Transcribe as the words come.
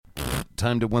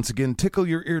time to once again tickle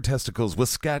your ear testicles with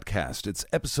SKATCAST. It's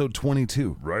episode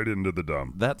 22. Right into the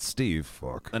dumb. That's Steve.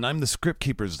 Fuck. And I'm the script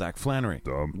keeper, Zach Flannery.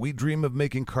 Dumb. We dream of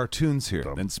making cartoons here.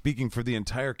 Dumb. And speaking for the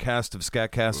entire cast of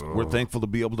SKATCAST, we're thankful to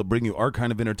be able to bring you our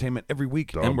kind of entertainment every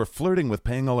week. Dumb. And we're flirting with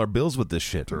paying all our bills with this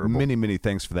shit. Terrible. Many, many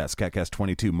thanks for that, SKATCAST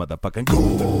 22, motherfucking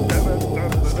cool.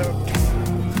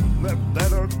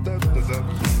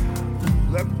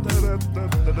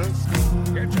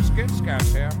 Get your skit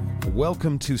scats here.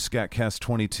 Welcome to SKATCAST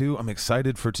 22. I'm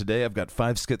excited for today. I've got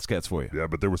 5 skit-scats for you. Yeah,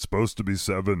 but there was supposed to be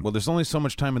 7. Well, there's only so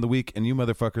much time in the week, and you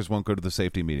motherfuckers won't go to the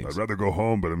safety meetings. I'd rather go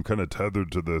home, but I'm kind of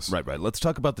tethered to this. Right. Let's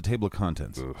talk about the table of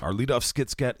contents. Ugh. Our leadoff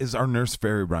skit-scat is our nurse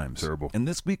fairy rhymes. Terrible. And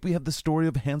this week we have the story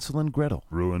of Hansel and Gretel.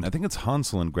 Ruined. I think it's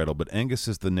Hansel and Gretel, but Angus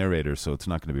is the narrator, so it's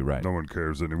not going to be right. No one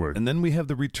cares anyway. And then we have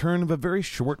the return of a very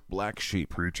short black sheep.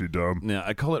 Preachy dumb. Yeah,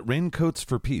 I call it raincoats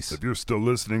for peace. If you're still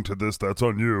listening to this, that's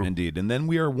on you. Indeed. And then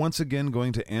we are once again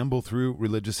going to amble through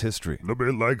religious history.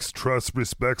 Nobody likes, trusts,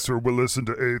 respects, or will listen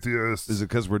to atheists. Is it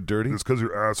because we're dirty? It's because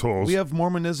you're assholes. We have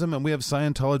Mormonism and we have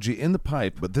Scientology in the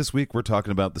pipe, but this week we're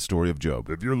talking about the story of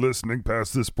Job. If you're listening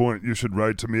past this point, you should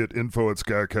write to me at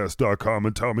info@skatcast.com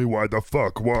and tell me why the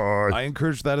fuck, why. I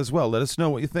encourage that as well. Let us know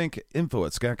what you think.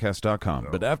 info@skatcast.com.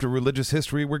 But after religious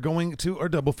history, we're going to our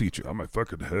double feature. Oh, my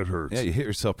fucking head hurts. Yeah, you hit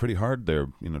yourself pretty hard there,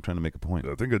 trying to make a point.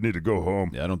 I think I need to go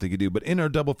home. Yeah, I don't think you do. But in our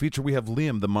double feature, we have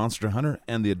Liam, the monster hunter,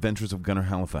 and the adventures of Gunnar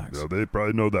Halifax. Yeah, they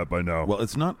probably know that by now. Well,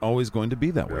 it's not always going to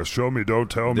be that way. Yeah, show me, don't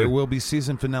tell me. There will be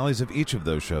season finales of each of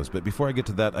those shows, but before I get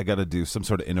to that, I gotta do some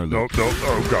sort of interlude. No,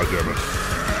 oh, God damn it.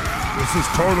 This is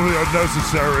totally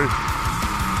unnecessary.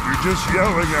 You're just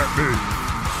yelling at me.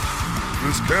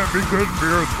 This can't be good for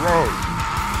your throat.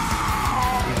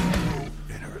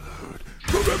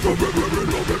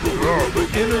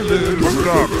 Interlude.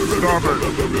 Stop it.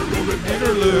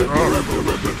 Interlude.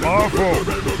 Awful.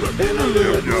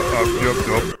 Interlude.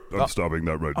 Yep. I'm stopping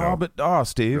that right now.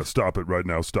 Steve. Yeah, stop it right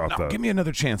now. Stop No, that. give me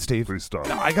another chance, Steve. Please stop.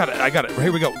 No, I got it.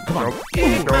 Here we go. Come on.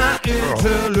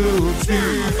 Interlude,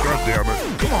 Steve. God damn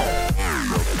it. Come on.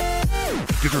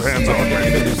 Get your hands off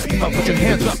me. Put your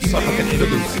hands up. Stop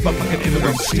fucking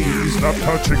interlude. Steve, stop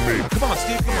touching me. Come on,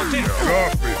 Steve. Come on, Steve. Get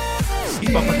off me.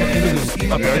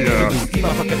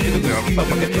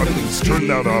 Turn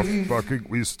that off. Fucking,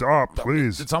 we stop,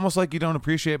 please. It's almost like you don't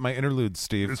appreciate my interludes,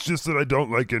 Steve. It's just that I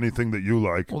don't like anything that you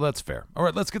like. Well, that's fair. All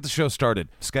right, let's get the show started.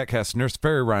 SKATCAST Nurse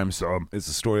Fairy Rhymes Dumb. is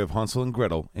the story of Hansel and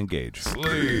Gretel engaged.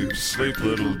 Sleep, sleep,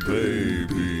 little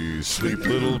baby. Sleep,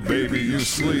 little baby, you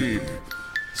sleep.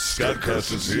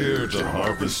 SKATCAST is here to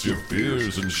harvest your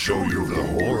fears and show you the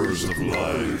horrors of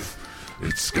life.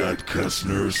 It's SKATCAST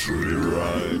Nursery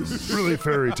Rhymes. Really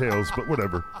fairy tales, but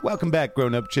whatever. Welcome back,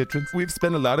 grown-up chitrons. We've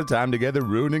spent a lot of time together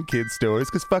ruining kids' stories,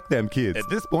 because fuck them kids. At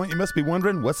this point, you must be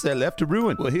wondering, what's there left to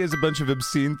ruin? Well, here's a bunch of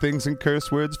obscene things and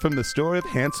curse words from the story of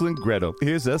Hansel and Gretel.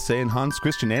 Here's us saying Hans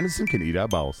Christian Andersen can eat our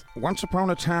balls. Once upon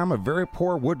a time, a very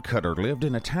poor woodcutter lived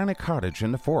in a tiny cottage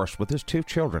in the forest with his 2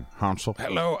 children, Hansel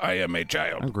Hello, I am a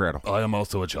child. and Gretel. I am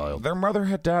also a child. Their mother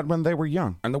had died when they were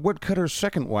young, and the woodcutter's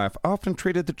second wife often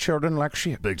treated the children like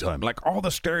shit. Big time. Like all the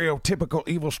stereotypical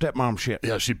evil stepmom shit.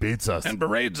 Yeah, she beats us. And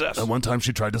berates us. And one time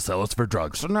she tried to sell us for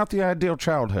drugs. So not the ideal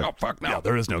childhood. Oh, fuck no. Yeah,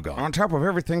 there is no God. On top of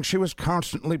everything, she was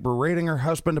constantly berating her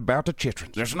husband about the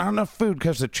chitrons. There's not enough food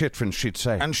because the chitrons, she'd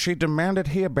say. And she demanded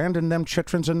he abandon them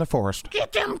chitrons in the forest.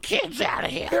 Get them kids out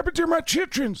of here. Yeah, but they're my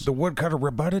chitrons. The woodcutter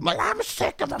rebutted. Well, I'm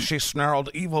sick of them. She snarled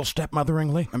evil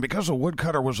stepmotheringly. And because the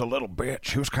woodcutter was a little bitch,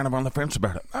 she was kind of on the fence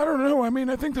about it. I don't know.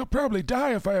 I think they'll probably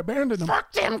die if I abandon them.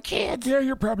 Fuck them kids. Yeah,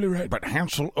 you're probably right. But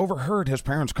Hansel overheard his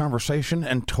parents' conversation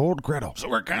and told Gretel. So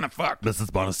we're kind of fucked. Mrs.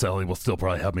 Bonicelli will still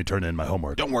probably have me turn in my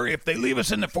homework. Don't worry, if they leave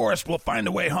us in the forest, we'll find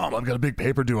a way home. I've got a big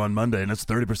paper due on Monday, and it's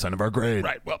 30% of our grade.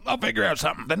 Right, well, I'll figure out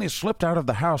something. Then he slipped out of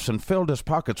the house and filled his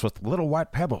pockets with little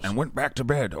white pebbles and went back to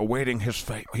bed, awaiting his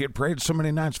fate. He had prayed so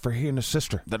many nights for he and his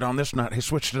sister that on this night he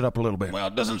switched it up a little bit. Well,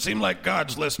 it doesn't seem like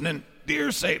God's listening.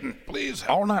 Dear Satan, please.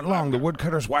 All night long, the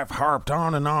woodcutter's wife harped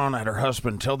on and on at her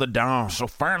husband till the dawn. So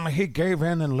finally he gave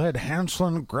in and led Hansel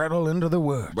and Gretel into the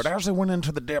woods. But as they went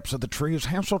into the depths of the trees,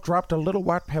 Hansel dropped a little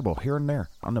white pebble here and there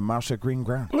on the mossy green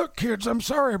ground. Look, kids, I'm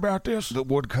sorry about this, the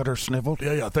woodcutter sniveled.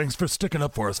 Yeah, thanks for sticking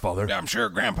up for us, Father. I'm sure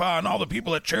Grandpa and all the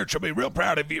people at church will be real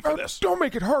proud of you for this. Don't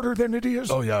make it harder than it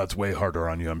is. Oh, yeah, it's way harder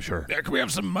on you, I'm sure. Yeah, can we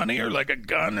have some money or like a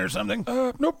gun or something?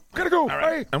 Nope, gotta go. All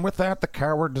right. Bye. And with that, the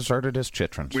coward deserted his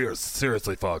chitrons. We are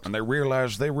seriously fucked. And they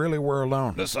realized they really were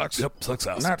alone. This sucks. Yep, sucks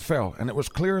ass. Night fell, and it was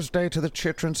clear as day to the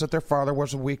Chitrons that their father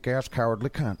was a weak-ass, cowardly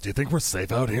cunt. Do you think we're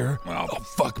safe out here? Well, oh,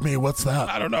 fuck me, what's that?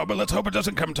 I don't know, but let's hope it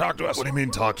doesn't come talk to us. What do you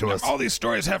mean, talk to us? All these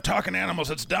stories have talking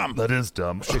animals. It's dumb. That is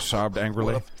dumb. She sobbed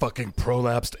angrily. What a fucking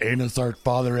prolapsed anus our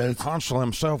father is. Hansel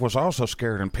himself was also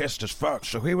scared and pissed as fuck,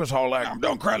 so he was all like,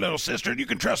 Don't cry, little sister. You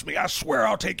can trust me. I swear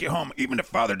I'll take you home, even if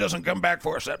Father doesn't come back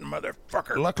for us, that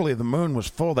motherfucker. Luckily, the moon was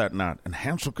full that night, and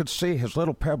Hansel could see his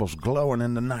little pebbles glowing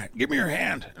in the night. Give me your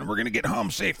hand, and we're gonna get home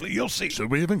safely. You'll see.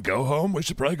 Should we even go home? We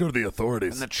should probably go to the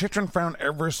authorities. And the Chitron found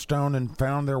every stone and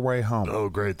found their way home. Oh,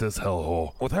 great, this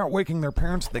hellhole. Without waking their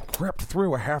parents, they crept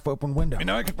through a half-open window. You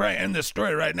know, I could probably end this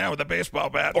story right now with a baseball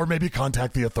bat. Or maybe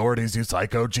contact the authorities, you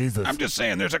psycho. Jesus. I'm just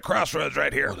saying, there's a crossroads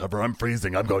right here. Whatever, I'm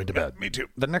freezing. I'm going to bed. Me too.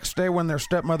 The next day, when their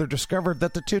stepmother discovered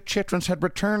that the two Chitrons had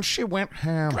returned, she went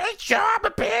ham. Great job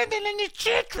abandoning the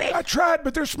children. I tried,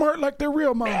 but they're smart like their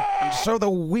real mom. And so the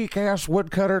weak-ass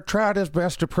woodcutter tried his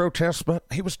best to protest, but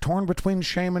he was torn between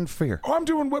shame and fear. Oh, I'm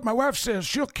doing what my wife says.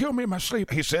 She'll kill me in my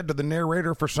sleep. He said to the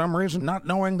narrator for some reason, not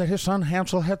knowing that his son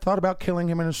Hansel had thought about killing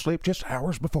him in his sleep just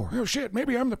hours before. Oh, shit.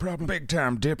 Maybe I'm the problem.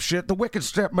 Big-time dipshit. The wicked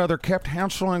stepmother kept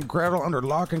Hansel and Gretel under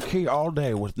lock and key all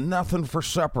day with nothing for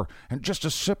supper and just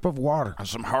a sip of water and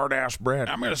some hard-ass bread.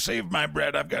 I'm gonna save my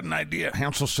bread. I've got an idea.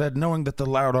 Hansel said, knowing that the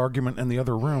loud argument in the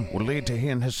other room would lead to he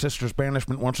and his sister's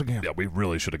banishment once again. Yeah, we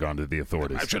really should have gone to the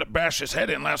authorities. I should have bashed his head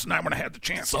in last night when I had the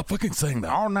chance. Stop fucking saying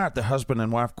that. All night the husband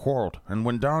and wife quarreled, and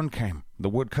when dawn came, the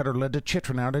woodcutter led the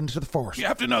Chitron out into the forest. You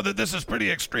have to know that this is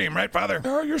pretty extreme, right, Father?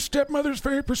 Oh, your stepmother's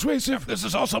very persuasive. This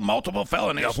is also multiple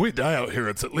felonies. Yeah, if we die out here,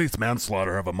 it's at least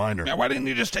manslaughter of a minor. Now, why didn't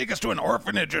you just take us to an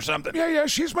orphanage or something? Yeah,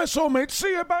 she's my soulmate.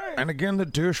 See ya, bye. And again, the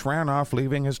douche ran off,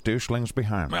 leaving his douchelings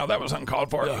behind. Well, that was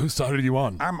uncalled for. Yeah, whose side are you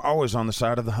on? I'm always on the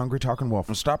side of the hungry talking wolf.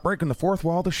 And stop breaking the fourth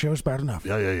wall. The show's bad enough.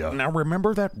 Yeah. Now,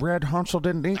 remember that bread Hansel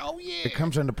didn't eat? Oh, yeah. It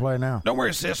comes into play now. Don't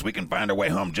worry, sis. We can find our way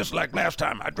home just like last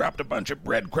time. I dropped a bunch of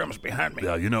breadcrumbs behind me.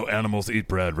 Yeah, you know animals eat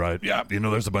bread, right? Yeah. You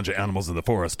know there's a bunch of animals in the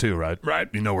forest too, right? Right.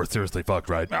 You know we're seriously fucked,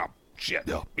 right? Oh, shit.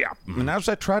 Yeah. And as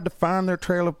they tried to find their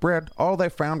trail of bread, all they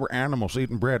found were animals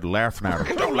eating bread, laughing at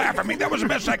them. Don't laugh at me. That was the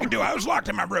best I could do. I was locked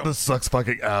in my room. This sucks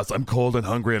fucking ass. I'm cold and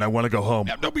hungry and I want to go home.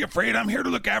 Now, don't be afraid. I'm here to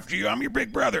look after you. I'm your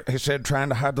big brother. He said, trying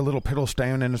to hide the little piddle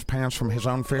stain in his pants from his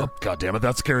own fear. Oh, God damn it,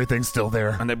 that scary thing's still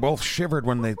there. And they both shivered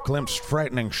when they glimpsed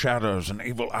frightening shadows and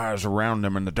evil eyes around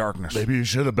them in the darkness. Maybe you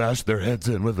should have bashed their heads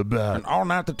in with a bat. And all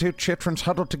night the two Chitrons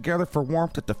huddled together for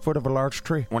warmth at the foot of a large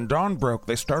tree. When dawn broke,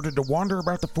 they started to wander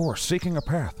about the forest, seeking a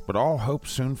path, but all hope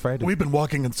soon faded. We've been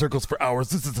walking in circles for hours.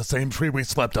 This is the same tree we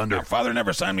slept under. Now, Father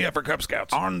never signed me up for Cub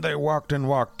Scouts. On they walked and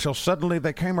walked, till suddenly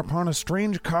they came upon a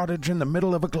strange cottage in the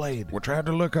middle of a glade, which I had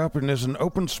to look up and is an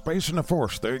open space in the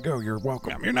forest. There you go, you're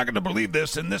welcome. Now, you're not going to believe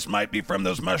this, and this might be from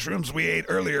those mushrooms we ate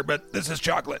earlier, but this is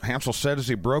chocolate. Hansel said as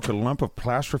he broke a lump of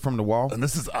plaster from the wall. And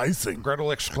this is icing.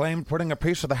 Gretel exclaimed, putting a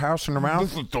piece of the house in her mouth.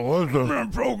 This is delicious.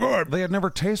 I'm so good. They had never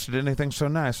tasted anything so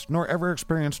nice, nor ever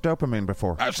experienced dopamine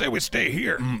before. I say we stay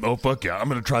here. Oh, fuck yeah. I'm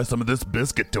going to try some of this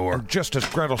biscuit door. Just as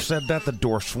Gretel said that, the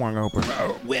door swung open.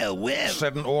 Oh, well,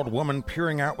 Said an old woman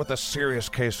peering out with a serious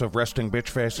case of resting bitch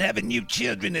face. having you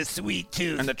children is sweet,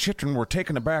 too. And the Chitron were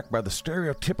taken aback by the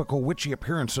stereotypical witchy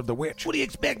appearance of the witch. What do you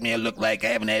expect me to look like? I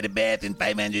haven't had a bath in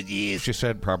 500 years. She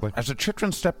said proudly. As the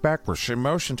Chitron stepped backwards, she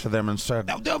motioned to them and said,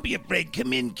 Now, don't be afraid.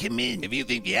 Come in. If you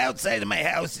think the outside of my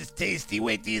house is tasty,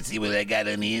 wait till you see what I got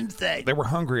on the inside. they were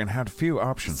hungry and had few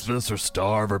options. This or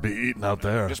starve or be eaten out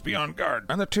there. Just be on guard.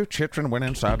 And the two Chitron went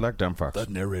inside like dumb fucks. That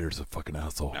narrator's a fucking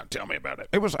asshole. Now, tell me about it.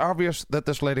 It was obvious that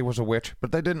this lady was a witch,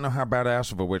 but they didn't know how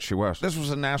badass of a witch she was. This was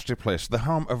a nasty place, the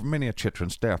home of many a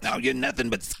Chitron's deaths. Now, you're nothing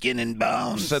but skin and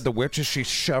bones. Said the witch as she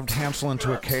shoved Hansel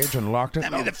into a cage and locked it.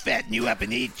 I'm going to fatten you up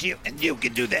and eat you, and you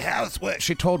can do the housework.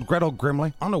 She told Gretel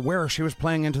grimly, unaware she was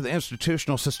playing into the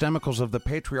institutional systemicals of the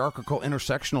patriarchal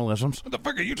intersectionalisms. What the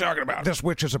fuck are you talking about? This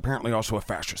witch is apparently also a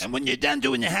fascist. And when you're done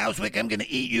doing the housework, I'm going to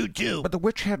eat you, too. But the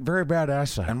witch had very bad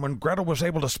eyesight, and when Gretel was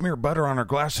able to smear butter on her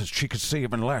glasses, she could see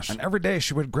even less. And every day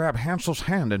she would grab Hansel's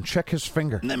hand and check his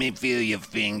finger. Let me feel your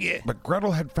finger. But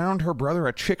Gretel had found her brother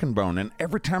a chicken bone, and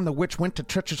every time the witch went to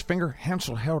touch his finger,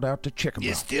 Hansel held out the chicken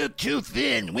You're bone. still too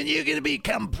thin. When are you going to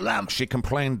become plump? She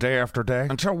complained day after day,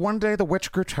 until one day the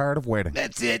witch grew tired of waiting.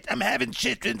 That's it. I'm having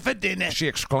chicken for dinner. She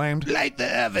exclaimed. Light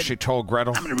the oven. She told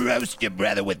Gretel. I'm going to roast your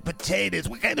brother with potatoes.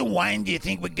 What kind of wine do you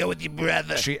think would go with your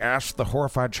brother? She asked the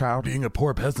horrified unidentified child? Being a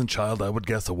poor peasant child, I would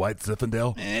guess a white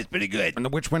Zinfandel. It's pretty good. And the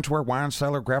witch went to her wine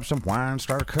cellar, grabbed some wine,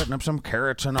 started cutting up some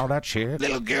carrots and all that shit.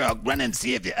 Little girl, run and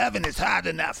see if the oven is hot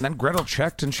enough. Then Gretel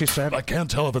checked and she said, I can't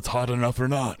tell if it's hot enough or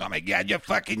not. Oh my God, you're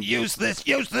fucking useless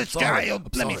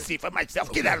child. Let me see for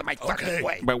myself. Get out of my fucking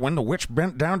way. But when the witch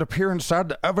bent down to peer inside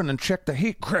the oven and check the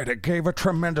heat, Greta gave a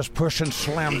tremendous push and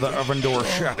slammed the oven door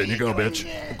shut. There you go,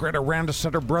 bitch. Greta ran to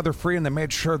set her brother free, and they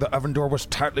made sure the oven door was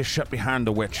tightly shut behind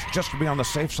the witch. Just to be on the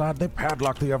safe side, they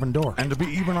padlocked the oven door. And to be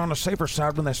even on the safer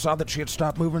side, when they saw that she had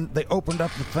stopped moving, they opened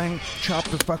up the thing, chopped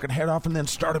her fucking head off, and then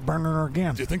started burning her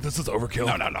again. Do you think this is overkill?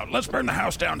 No. Let's burn the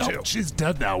house down, too. She's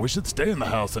dead now. We should stay in the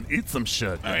house and eat some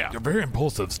shit. Oh, yeah. You're very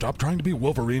impulsive. Stop trying to be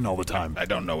Wolverine all the time. I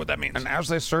don't know what that means. And as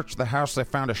they searched the house, they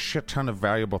found a shit ton of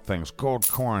valuable things. Gold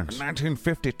coins, a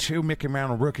 1952 Mickey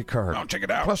Mantle rookie card. Oh, check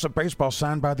it out. Plus a baseball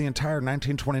signed by the entire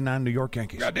 1929 New York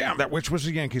Yankees. Goddamn. That witch was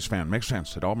a Yankees fan. Makes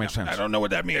sense. It all makes sense. I don't know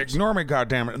what that means. Ignore me,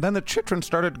 goddammit. And then the children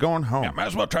started going home. Yeah, might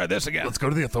as well try this again. Let's go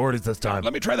to the authorities this time.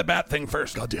 Let me try the bat thing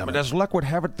first. God damn But it. as luck would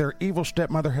have it, their evil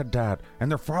stepmother had died, and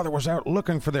their father was out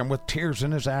looking for them with tears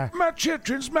in his eye. My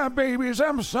children's my babies.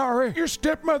 I'm sorry. Your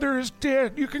stepmother is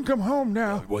dead. You can come home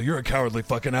now. Well, you're a cowardly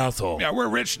fucking asshole. Yeah, we're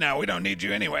rich now. We don't need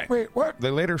you anyway. Wait, what?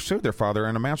 They later sued their father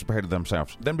and emancipated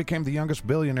themselves, then became the youngest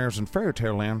billionaires in fairy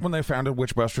tale land when they founded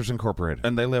Witchbusters Incorporated.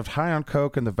 And they lived high on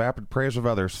coke and the vapid praise of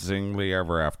others, singly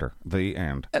ever after. The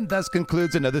end. And thus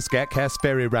concludes another SKATCAST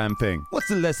fairy rhyme thing. What's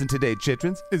the lesson today,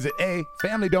 chitrins? Is it A,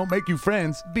 family don't make you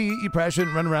friends, B, you probably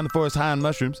shouldn't run around the forest high on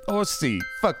mushrooms, or C,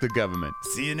 fuck the government?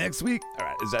 See you next week. All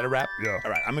right, is that a wrap? Yeah.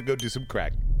 All right, I'm gonna go do some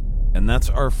crack. And that's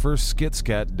our first skit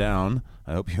scat down.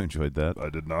 I hope you enjoyed that. I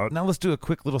did not. Now let's do a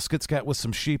quick little skit scat with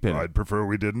some sheep in it. I'd prefer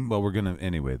we didn't. Well, we're gonna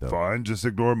anyway, though. Fine, just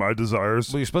ignore my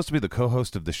desires. Well, you're supposed to be the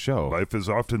co-host of the show. Life is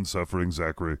often suffering,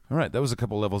 Zachary. All right, that was a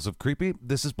couple levels of creepy.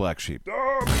 This is Black Sheep.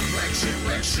 Ah!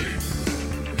 Black sheep.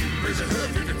 Raise a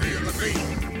hoof if you feel the beat.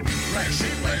 Black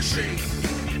sheep.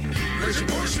 Raise your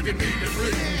voice if you need to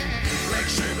breathe.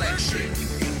 Black sheep.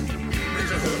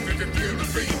 Raise a hoof if you feel the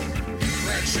beat.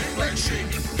 Black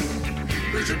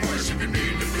sheep. Raise your voice if you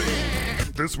need to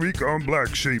breathe. This week on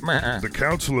Black Sheep, the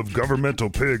Council of Governmental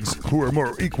Pigs, who are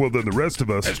more equal than the rest of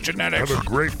us, It's genetics. have a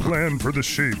great plan for the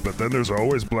sheep, but then there's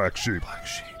always Black Sheep.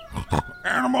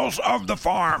 Animals of the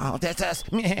farm. Oh, that's us.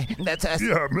 That's us.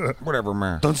 Yeah, meh. Whatever,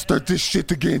 man. Don't start this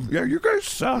shit again. Yeah, you guys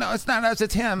suck. No, it's not us.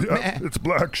 It's him. Yeah, it's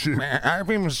Black Sheep. I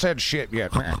haven't even said shit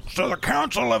yet, man. So the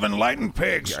Council of Enlightened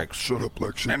Pigs Shut up,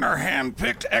 Black Sheep. and our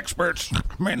hand-picked experts,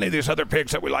 mainly these other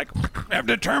pigs that we like, have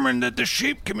determined that the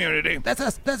sheep community That's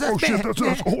us. That's us. Oh, shit, that's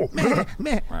us. Oh,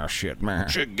 Oh, shit, man.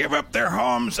 should give up their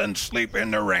homes and sleep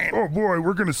in the rain. oh boy,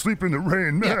 we're gonna sleep in the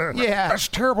rain, man. Yeah. That's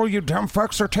terrible, you dumb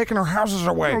fucks. They're taking our houses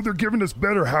away. Oh, they're giving us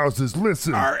better houses.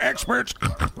 Listen. Our experts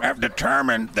have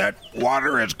determined that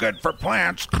water is good for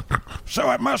plants,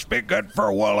 so it must be good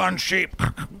for wool on sheep.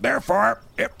 Therefore,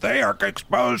 if they are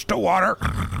exposed to water,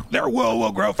 their wool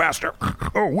will grow faster.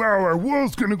 Oh, wow, our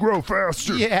wool's gonna grow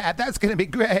faster. Yeah, that's gonna be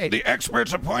great. The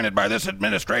experts appointed by this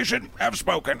administration have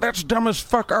spoken. That's dumb as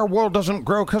fuck. Our wool doesn't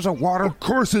grow because of water. Of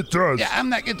course it does. Yeah, I'm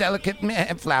like a delicate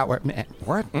flower.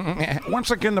 What? Once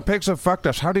again, the pigs have fucked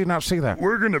us. How do you not see that?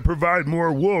 We're gonna provide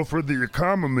more wool for the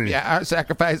economy. Yeah, our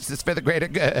sacrifice is for the greater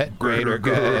good. Greater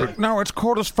good. No, it's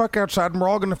cold as fuck outside, and we're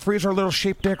all gonna freeze our little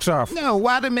sheep dicks off. No,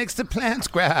 water makes the plants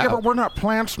grow. Yeah, but we're not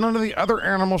plants. None of the other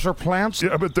animals are plants.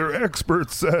 Yeah, but their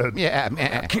experts said. Yeah,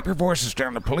 man. Keep your voices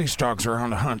down. The police dogs are on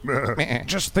the hunt. Man.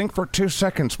 Just think for 2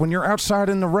 seconds. When you're outside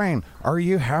in the rain, are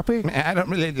you happy? I don't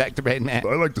really like the rain, man.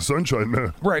 I like the sunshine,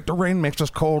 man. Right, the rain makes us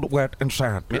cold, wet, and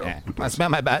sad. Yeah. I smell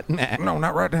my butt. No,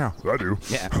 not right now. I do.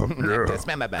 Yeah. Yeah. I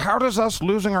smell my butt. How does us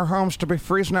losing our homes to be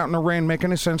freezing out in the rain make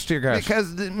any sense to you guys?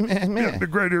 Because The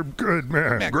greater good,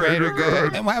 man. greater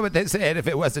good. And why would they say it if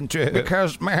it wasn't true?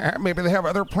 Because maybe they have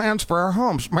other plans for our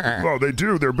homes. Well, they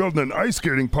do. They're building an ice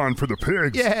skating pond for the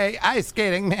pigs. Yay, ice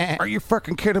skating, man. Are you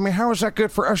fucking kidding me? How is that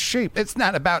good for us sheep? It's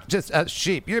not about just us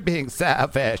sheep. You're being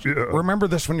selfish. Yeah. Remember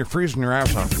this when you're freezing your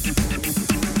ass off.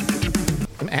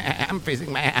 I'm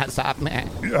freezing my ass off, man.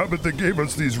 Yeah, but they gave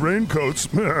us these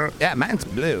raincoats. Man. Yeah, mine's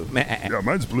blue, man. Yeah,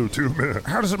 mine's blue too, man.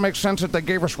 How does it make sense that they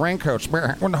gave us raincoats,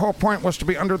 when the whole point was to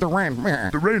be under the rain?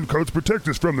 The raincoats protect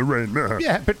us from the rain, man.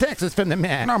 Yeah, it protects us from the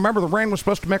man. No, remember the rain was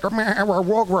supposed to make our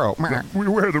wool grow. We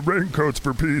wear the raincoats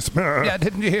for peace, man. Yeah,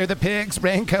 didn't you hear the pigs?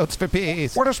 Raincoats for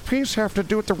peace. What does peace have to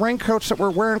do with the raincoats that we're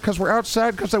wearing because we're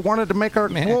outside because they wanted to make our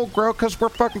wool grow because we're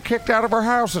fucking kicked out of our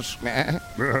houses? Yeah,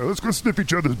 let's go sniff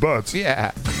each other's butts.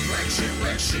 Yeah. Black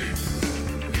sheep.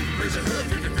 Raise a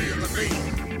hoof if you feel the beat.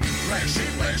 Black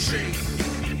sheep.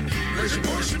 Raise your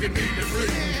voice if you need to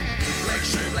breathe. Black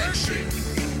sheep.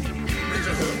 Raise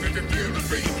a hoof if you feel the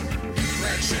beat.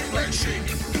 Raise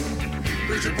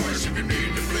your voice if you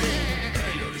need to flee.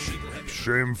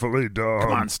 Shamefully dumb.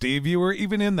 Come on, Steve, you were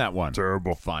even in that one.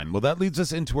 Terrible. Fine. Well, that leads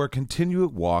us into our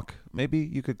continued walk. Maybe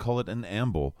you could call it an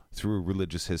amble through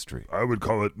religious history. I would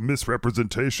call it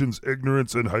misrepresentations,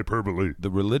 ignorance, and hyperbole. The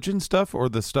religion stuff or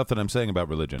the stuff that I'm saying about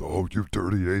religion? Oh, you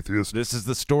dirty atheist. This is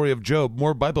the story of Job.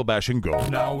 More Bible bashing. Go.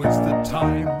 Now is the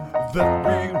time that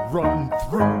we run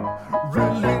through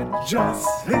religious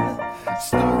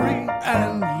history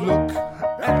and look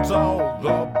at all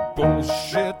the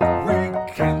bullshit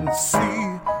we can see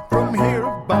from here,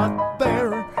 but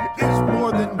there is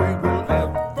more than we will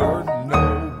ever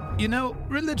know. You know,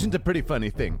 religion's a pretty funny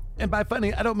thing. And by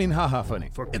funny, I don't mean ha-ha funny.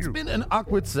 It's been an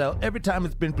awkward sell every time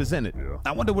it's been presented. Yeah.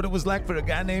 I wonder what it was like for a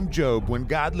guy named Job when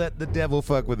God let the devil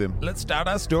fuck with him. Let's start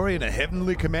our story in a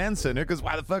heavenly command center, because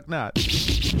why the fuck not?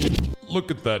 Look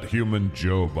at that human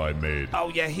Job I made. Oh,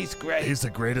 yeah, he's great. He's the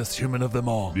greatest human of them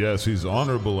all. Yes, he's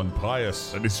honorable and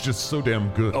pious, and he's just so damn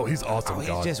good. Oh, he's awesome, He's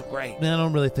God. just great. Man, I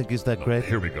don't really think he's that great.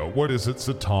 Here we go. What is it,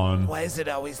 Satan? Why is it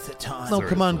always the time? No,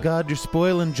 come on, God, you're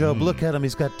spoiling Job. Look at him.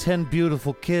 He's got 10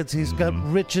 beautiful kids. He's got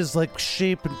riches like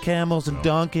sheep and camels and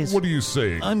donkeys. What are you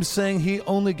saying? I'm saying he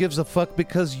only gives a fuck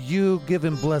because you give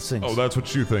him blessings. Oh, that's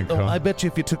what you think, Oh, huh? I bet you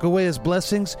if you took away his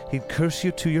blessings, he'd curse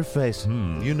you to your face.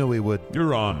 You know he would.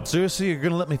 You're on. Seriously, you're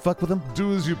gonna let me fuck with him?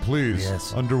 Do as you please.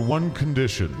 Yes. Under one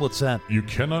condition. What's that? You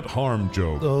cannot harm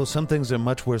Job. Oh, some things are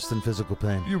much worse than physical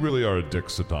pain. You really are a dick,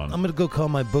 Satan. I'm gonna go call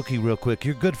my bookie real quick.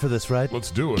 You're good for this, right? Let's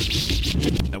do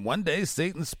it. And one day,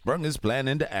 Satan sprung his plan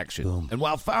into action. Boom. And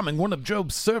while farming, one of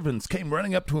Job's servants came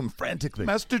running up to him frantically.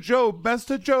 Master Job,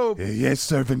 Master Job. Yes,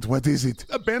 servant, what is it?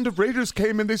 A band of raiders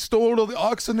came and they stole all the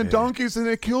oxen and donkeys and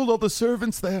they killed all the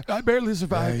servants there. I barely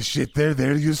survived. Shit,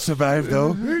 there, you survived,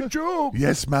 though. Hey, Job.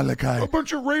 Yes, Malachi. A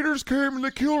bunch of raiders came and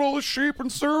they killed all the sheep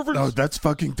and servants. Oh, that's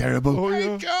fucking terrible.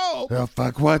 Hey, Job. Oh,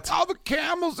 fuck, what? All the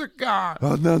camels are gone.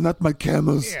 Oh, no, not my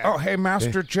camels. Oh, hey,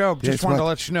 Master Job. Just yes, wanted to what?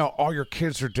 let you know all your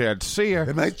kids are dead. See ya.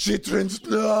 My chitrons,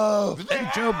 no. Then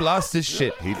Job lost his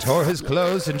shit. He tore his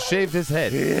clothes and shaved his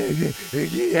head.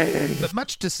 But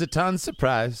much to Satan's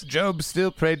surprise, Job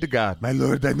still prayed to God. My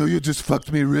lord, I know you just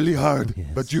fucked me really hard, Yes.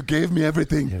 but you gave me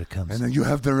everything. Here it comes. And then you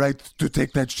have the right to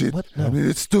take that shit. What? No. I mean,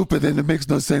 it's stupid and it makes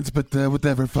no sense, but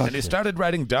whatever, fuck. And he started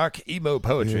writing dark emo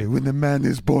poetry. When a man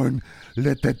is born,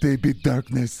 let that day be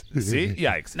darkness. See?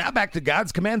 Yikes. Now back to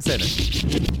God's command center.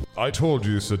 I told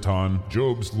you, Satan,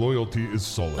 Job's loyalty is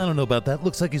I solid. don't know about that.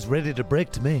 Looks like he's ready to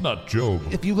break to me. Not Job.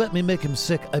 If you let me make him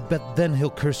sick, I bet then he'll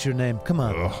curse your name. Come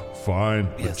on. Ugh, fine.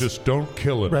 But Yes. just don't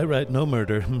kill him. Right, no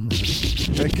murder.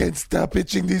 I can't stop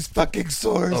itching these fucking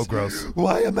sores. Oh, gross.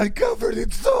 Why am I covered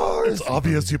in sores? It's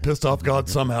obvious you pissed off God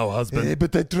somehow, husband.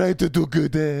 But I tried to do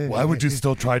good. Why would you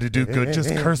still try to do good?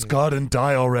 Just curse God and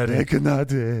die I already.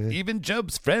 cannot. Even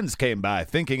Job's friends came by,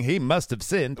 thinking he must have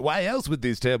sinned. Why else would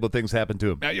these terrible things happen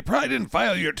to him? Now, you probably didn't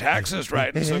file your taxes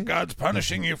right, and so God's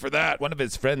punishing you for that. One of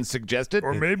his friends suggested.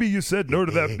 Or maybe you said no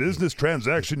to that business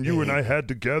transaction you and I had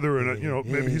together, and,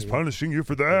 maybe he's punishing you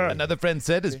for that. Another friend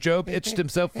said as Job itched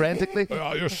himself frantically.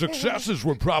 Your successes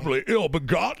were probably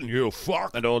ill-begotten, you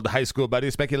fuck. An old high school buddy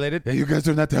speculated. Hey, you guys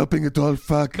are not helping at all,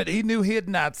 fuck. But he knew he had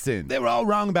not sinned. They were all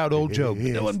wrong about old Job.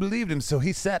 No one believed him, so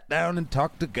he sat down and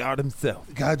talked to God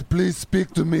himself. God, please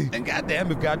speak to me. And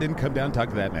goddamn if God didn't come down and talk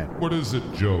to that man. What is it,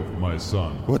 Job, my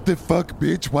son? What the fuck,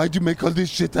 bitch? Why'd you make all this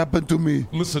shit happen to me?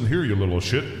 Listen here, you little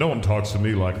shit. No one talks to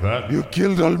me like that. You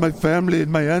killed all my family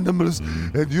and my animals,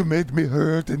 and you made me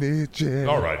hurt and itch.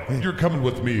 All right, you're coming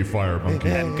with me, fire monkey.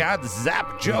 And God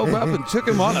zapped Job up and took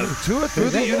him on a tour through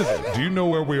the universe. Do you know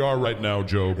where we are right now,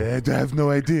 Job? I have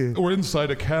no idea. We're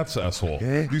inside a cat's asshole.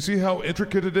 Do you see how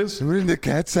intricate it is? We're in the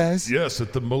cat's ass? Yes,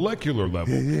 at the molecular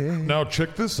level. Now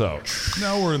check this out.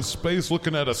 Now we're in space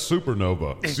looking at a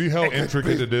supernova. See how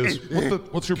intricate it is?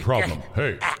 What's your problem?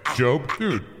 Hey, Job,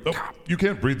 dude, you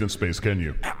can't breathe in space, can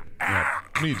you? No,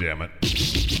 me, damn it.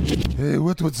 Hey,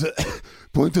 what was the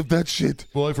point of that shit?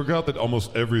 Well, I forgot that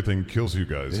almost everything kills you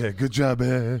guys. Yeah, good job.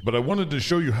 But I wanted to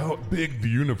show you how big the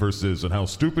universe is and how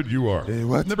stupid you are.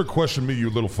 What? Never question me, you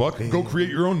little fuck. Go create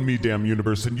your own me-damn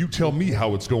universe and you tell me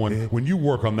how it's going when you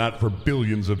work on that for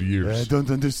billions of I years. don't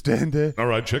understand. All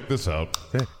right, check this out.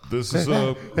 This is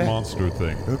a monster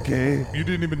thing. Okay. You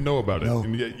didn't even know about it, No.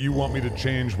 and yet you want me to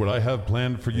change what I have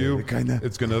planned for you? Kinda.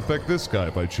 It's gonna affect this guy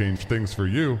if I change things for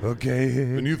you. Okay.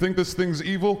 And you think this thing's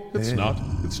evil? It's not.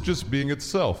 It's just being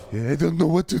itself. I don't know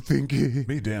what to think.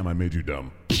 Me damn, I made you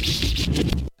dumb.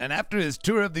 And after his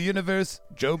tour of the universe,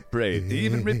 Job prayed. He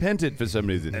even repented for some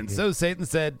reason. And so Satan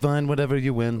said, Fine, whatever,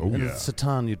 you win. And yeah. it's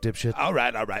Satan, you dipshit. all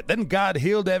right. Then God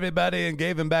healed everybody and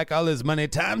gave him back all his money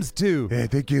times 2. Hey,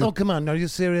 thank you. Oh, come on, are you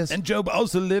serious? And Job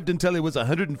also lived until he was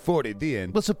 140, the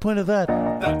end. What's the point of that?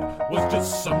 That was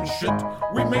just some shit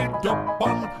we made up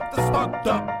on the spot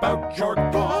about your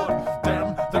God.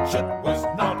 Damn, that shit was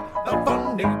not that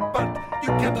funny, but you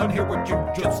can't unhear what you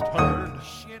just heard.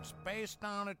 Shit's based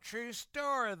on a true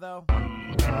story, though. We're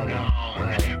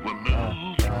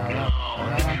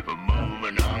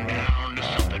moving on down to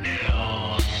something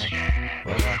else.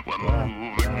 Yeah. We're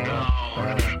moving on.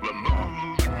 We're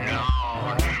moving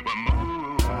on.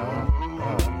 We're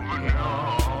moving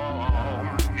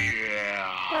on.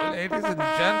 Yeah. Ladies and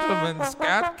gentlemen,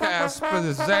 SKATCAST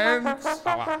presents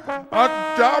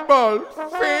a double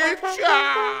feature.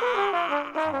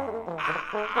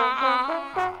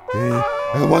 Hey,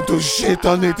 I want to shit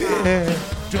on it.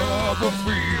 Double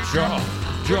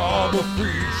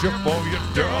feature for you,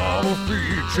 double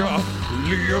feature.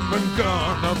 Liam and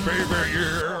Gunna, baby,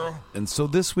 yeah. And so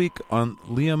this week on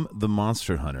Liam the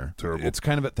Monster Hunter, Terrible. It's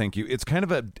kind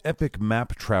of an epic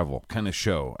map travel kind of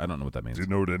show. I don't know what that means. Do you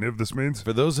know what any of this means?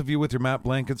 For those of you with your map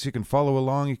blankets, you can follow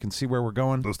along. You can see where we're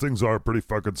going. Those things are pretty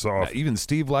fucking soft. Even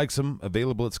Steve likes them.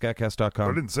 Available at I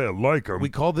SKATCAST.com. didn't say I like them. We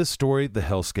call this story The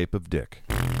Hellscape of Dick.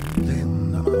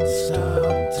 Liam the Monster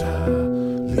Hunter.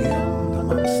 Liam the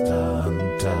Monster Hunter.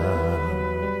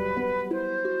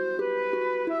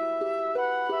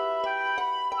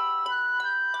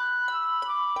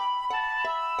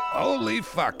 Holy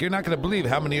fuck, you're not going to believe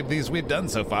how many of these we've done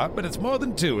so far, but it's more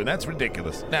than 2, and that's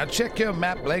ridiculous. Now check your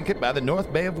map blanket by the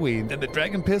North Bay of Weed and the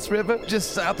Dragon Piss River,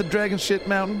 just south of Dragon Shit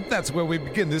Mountain. That's where we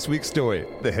begin this week's story,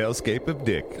 The Hellscape of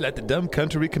Dick. Let the dumb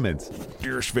country commence.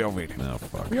 Dearest Velveeta. Oh,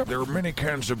 fuck. Yep, there are many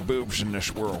kinds of boobs in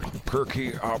this world.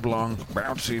 Perky, oblong,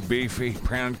 bouncy, beefy,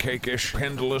 pancake-ish,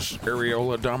 pendulous,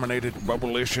 areola-dominated,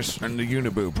 bubblicious, and the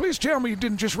uniboob. Please tell me you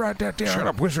didn't just write that down. Shut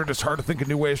up, wizard. It's hard to think of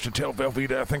new ways to tell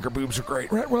Velveeta I think her boobs are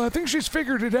great. Right, well, I think she's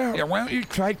figured it out. Yeah, why don't you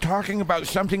try talking about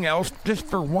something else just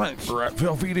for once? Right,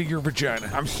 Velveeta, your vagina.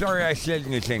 I'm sorry I said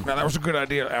anything. Now, that was a good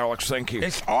idea, Alex. Thank you.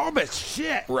 It's all but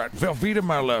shit. Right, Velveeta,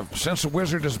 my love. Since the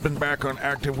wizard has been back on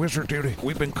active wizard duty,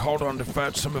 we've been called on to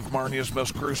fight some of Marnia's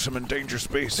most gruesome and dangerous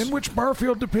beasts, in which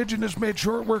Barfield the Pigeon has made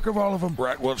short work of all of them.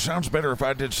 Right, well, it sounds better if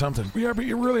I did something. Yeah, but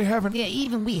you really haven't. Yeah,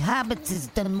 even we hobbits has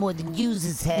done more than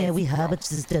users have. Yeah, we hobbits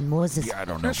has done more than... Yeah, I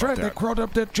don't know That's about right, that. they crawled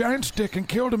up that giant stick and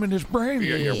killed him in his brain.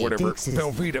 Yeah, whatever. Dicks is-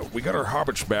 Velveeta, we got our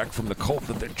hobbits back from the cult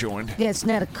that they joined. Yeah, it's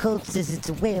not a cult, sis. It's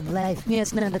a way of life. Yeah,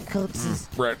 it's not a cult, sis.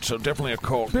 Right, so definitely a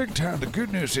cult. Big time. The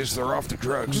good news is they're off the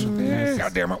drugs.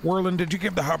 God damn it, Whirlin, did you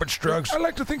give the hobbits drugs? I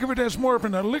like to think of it as more of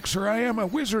an elixir. I am a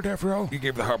wizard, after all. You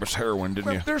gave the hobbits heroin,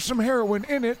 didn't you? There's some heroin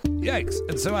in it. Yikes.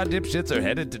 And so our dipshits are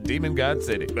headed to Demon God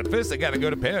City. But first they gotta go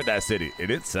to Paradise City, and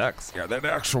it sucks. Yeah, that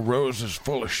Axl Rose is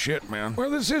full of shit, man. Well,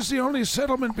 this is the only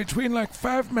settlement between like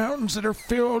 5 mountains that are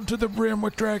filled to the brim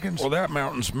with dragons. Well, that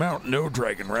mountain's Mount No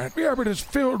Dragon, right? Yeah, but it's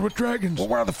filled with dragons. Well,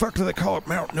 why the fuck do they call it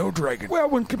Mount No Dragon? Well,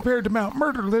 when compared to Mount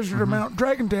Murder Lizard or Mount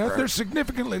Dragon Death, there's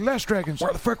significantly less dragons.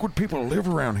 Why the fuck would people live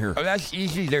around here? Oh, that's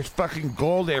easy. There's fucking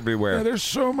gold Yeah, everywhere. there's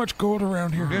so much gold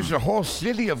around here. There's a whole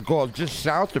city of gold just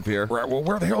south of here. Right, well,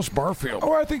 where the hell's Barfield?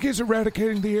 Oh, I think he's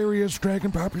eradicating the area's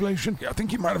dragon population. Yeah, I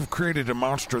think you might have created a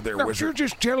monster there, wizard. You're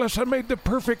just jealous. I made the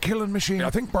perfect killing machine. Yeah,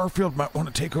 I think Barfield might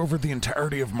want to take over the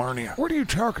entirety of Marnia. What are you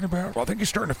talking about? Well, I think he's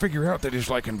starting to figure out that he's,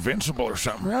 like, invincible or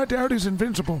something. I doubt he's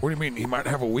invincible. What do you mean? He might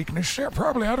have a weakness? Yeah,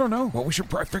 probably. I don't know. Well, we should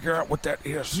probably figure out what that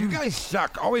is. You guys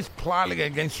suck. Always plotting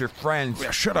against your friends.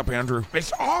 Yeah, shut up, Andrew.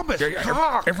 It's all but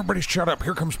Yeah, everybody shut up.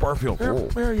 Here comes Barfield.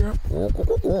 Yeah.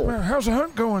 Well, how's the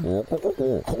hunt going?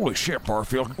 Holy shit,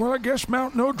 Barfield. Well, I guess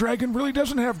Mount No Dragon really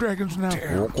doesn't have dragons now.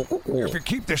 Damn. If you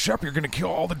keep this up, you're going to kill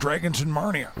all the dragons in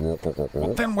Marnia.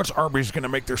 Well, then what's Arby's going to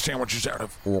make their sandwiches out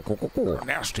of?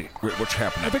 Nasty. Wait, what's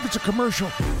happening? I think it's a commercial.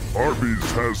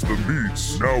 Arby's has the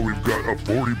meats. Now we've got a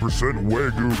 40%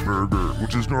 Wagyu burger,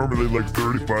 which is normally like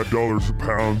 $35 a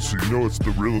pound, so you know it's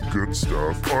the real good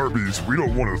stuff. Arby's, we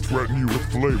don't want to threaten you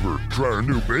with flavor. Try our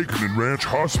new Bacon and Ranch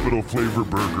Hospital Flavor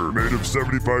Burger, made of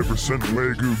 75%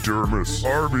 Wagyu dermis.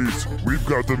 Arby's, we've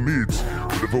got the meats,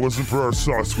 but if it wasn't for our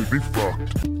sauce, we'd be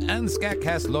fucked. And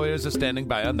SKATCAST lawyers are standing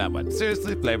by on that one.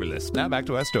 Seriously flavorless. Now back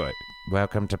to our story.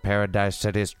 Welcome to Paradise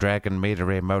City's Dragon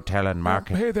Meadery Motel and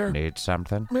Market. Hey there. Need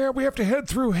something? Yeah, we have to head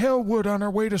through Hellwood on our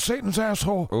way to Satan's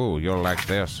asshole. Ooh, you'll like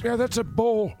this. Yeah, that's a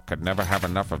bowl. Could never have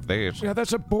enough of these. Yeah,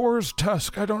 that's a boar's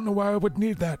tusk. I don't know why I would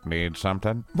need that. Need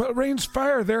something? Well, it rains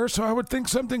fire there, so I would think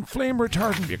something flame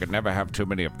retardant. You could never have too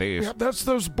many of these. Yeah, that's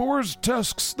those boar's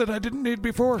tusks that I didn't need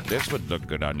before. This would look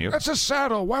good on you. That's a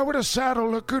saddle. Why would a saddle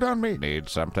look good on me? Need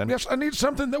something? Yes, I need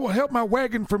something that will help my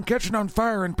wagon from catching on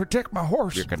fire and protect my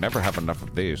horse. You could never have enough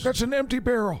of these. That's an empty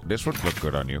barrel. This would look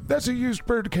good on you. That's a used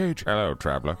bird cage. Hello,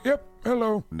 traveler. Yep.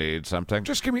 Hello. Need something?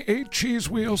 Just give me 8 cheese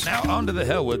wheels. Now on to the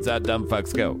Hellwoods our dumb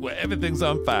fucks go, where everything's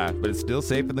on fire, but it's still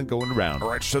safer than going around. All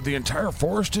right, so the entire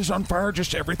forest is on fire,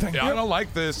 just everything? Yeah, I don't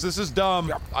like this. This is dumb.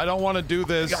 Yep. I don't want to do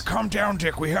this. Yeah, calm down,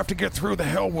 Dick. We have to get through the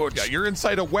Hellwoods. Yeah, you're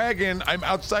inside a wagon. I'm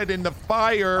outside in the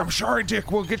fire. I'm sorry,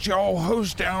 Dick. We'll get you all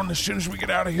hosed down as soon as we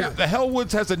get out of here. Yeah, the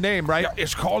Hellwoods has a name, right? Yeah,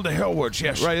 it's called the Hellwoods,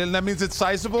 yes. Right, and that means it's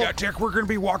sizable? Yeah, Dick, we're going to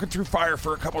be walking through fire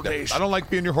for a couple days. I don't like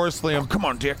being your horse, Liam. Oh, come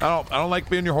on, Dick. I don't like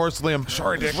being your horse, Liam.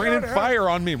 Sorry, Dick. It's raining fire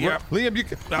on me. Yeah. Liam, you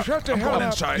Shut the I'm hell going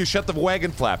up. inside. You shut the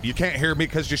wagon flap. You can't hear me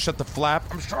because you shut the flap.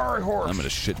 I'm sorry, horse. I'm gonna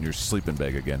shit in your sleeping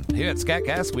bag again. Here at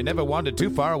SKATCAST, we never wandered too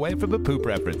far away from a poop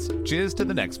reference. Cheers to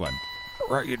the next one.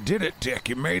 Right, you did it, Dick.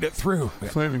 You made it through.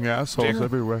 Flaming assholes Dick.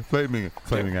 everywhere. Flaming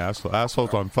assholes.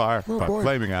 Assholes on fire. Oh, boy.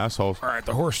 Flaming assholes. All right,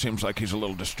 the horse seems like he's a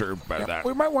little disturbed by that.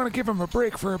 We might want to give him a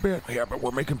break for a bit. Yeah, but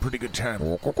we're making pretty good time.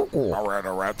 All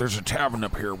right. There's a tavern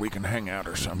up here. We can hang out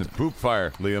or The something. poop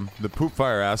fire, Liam. The poop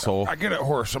fire, asshole. I get it,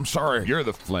 horse. I'm sorry. You're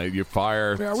the flame. You're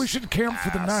fire. Yeah, we should camp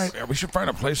for the night. Yeah, we should find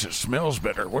a place that smells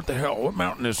better. What the hell? What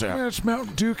mountain is that? Yeah, it's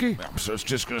Mountain Dookie. Yeah, so it's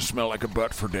just gonna smell like a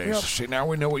butt for days. Yep. See, now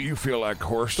we know what you feel like,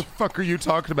 horse. Fuck are you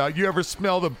talking about? You ever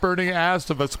smell the burning ass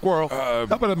of a squirrel? How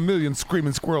about a million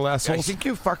screaming squirrel I assholes? think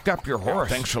you fucked up your horse.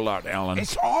 Thanks a lot, Alan.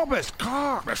 It's almost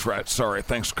cocked. That's right. Sorry.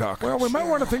 Thanks, Cock. Well, we might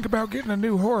want to think about getting a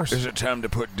new horse. Is it time to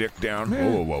put Dick down?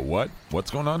 Whoa, what? What's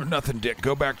going on? Nothing, Dick.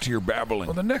 Go back to your babbling.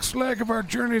 Well, the next leg of our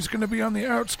journey is going to be on the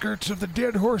outskirts of the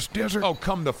Dead Horse Desert. Oh,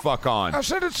 come the fuck on. I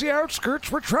said it's the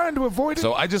outskirts. We're trying to avoid it.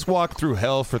 So I just walked through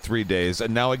hell for 3 days,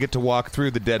 and now I get to walk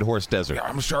through the Dead Horse Desert. Yeah,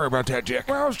 I'm sorry about that, Dick.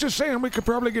 Well, I was just saying we could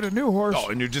probably get a new horse. Oh,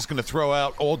 and you're just gonna throw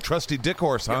out old trusty Dick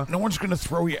Horse, huh? No one's gonna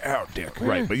throw you out, Dick.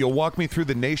 Right, but you'll walk me through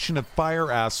the nation of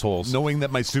fire assholes, knowing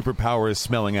that my superpower is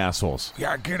smelling assholes.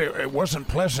 Yeah, I get it. It wasn't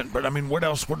pleasant, but I mean, what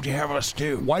else would you have us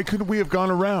do? Why couldn't we have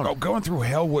gone around? Oh, going through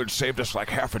Hellwood saved us like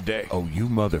half a day. Oh, you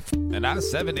mother... And our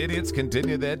 7 idiots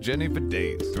continue their journey for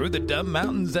days, through the dumb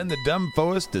mountains and the dumb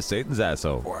forest to Satan's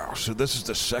asshole. Wow, so this is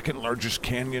the second largest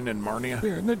canyon in Marnia?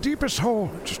 Here, in the deepest hole.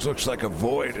 It just looks like a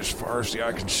void as far as the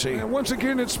eye can see. And once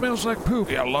again, it smells like poop.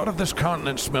 Yeah, a lot of this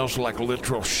continent smells like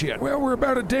literal shit. Well, we're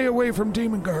about a day away from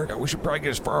Demon Guard. Yeah, we should probably get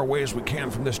as far away as we can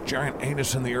from this giant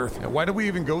anus in the earth. And why do we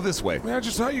even go this way? I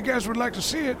just thought you guys would like to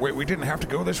see it. Wait, we didn't have to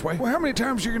go this way? Well, how many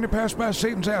times are you going to pass by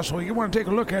Satan's asshole? You want to take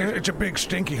a look at it? It's a big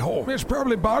stinky hole. It's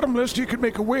probably bottomless. You could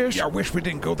make a wish. Yeah, I wish we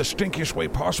didn't go the stinkiest way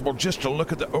possible just to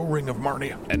look at the O-ring of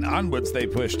Marnia. And onwards they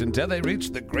pushed until they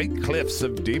reached the great cliffs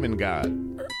of Demon God.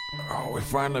 Oh, we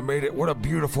finally made it. What a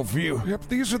beautiful view. Yep,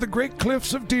 these are the great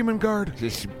cliffs of Demon Guard.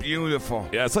 It's beautiful.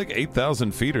 Yeah, it's like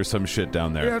 8,000 feet or some shit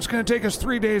down there. Yeah, it's going to take us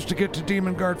 3 days to get to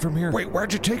Demon Guard from here. Wait,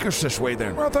 why'd you take us this way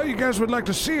then? Well, I thought you guys would like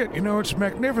to see it. You know, it's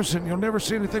magnificent. You'll never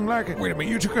see anything like it. Wait a minute,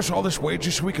 you took us all this way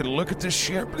just so we could look at this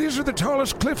shit? These are the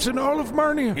tallest cliffs in all of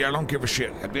Marnia. Yeah, I don't give a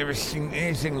shit. Have you ever seen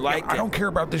anything like it? I don't care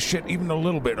about this shit even a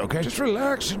little bit, okay? Just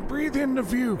relax and breathe in the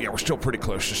view. Yeah, we're still pretty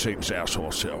close to Satan's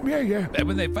asshole, so. Yeah. And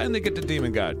when they finally get to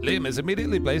Demon God, Liam is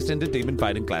immediately placed into demon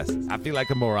fighting classes. I feel like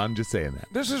a moron just saying that.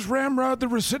 This is Ramrod the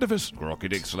Recidivist. Rocky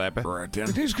Dick Slapper. Right then.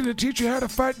 And he's going to teach you how to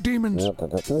fight demons.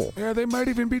 Yeah, they might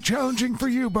even be challenging for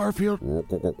you, Barfield.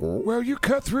 Well, you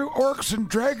cut through orcs and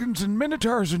dragons and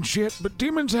minotaurs and shit, but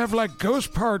demons have like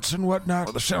ghost parts and whatnot.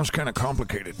 Well, this sounds kind of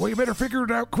complicated. Well, you better figure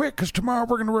it out quick, because tomorrow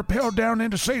we're going to rappel down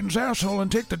into Satan's asshole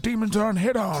and take the demons on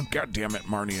head on. God damn it,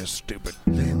 Marnia is stupid.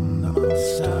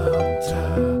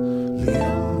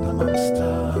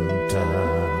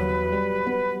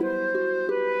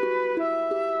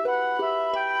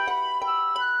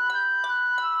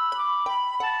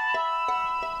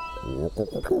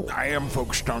 I am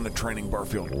focused on the training,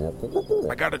 Barfield.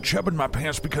 I got a chub in my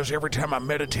pants because every time I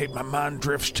meditate, my mind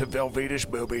drifts to Velveeta's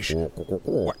boobies.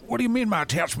 What do you mean my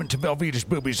attachment to Velveeta's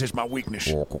boobies is my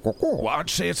weakness? Well, I'd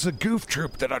say it's the goof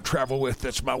troop that I travel with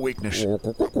that's my weakness.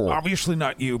 Obviously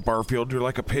not you, Barfield. You're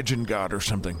like a pigeon god or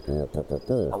something.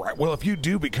 All right, well, if you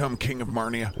do become king of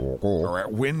Marnia, all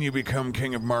right, when you become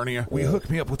king of Marnia, will you hook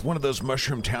me up with one of those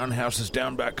mushroom townhouses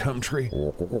down by Cumtree?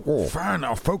 Fine,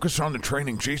 I'll focus on the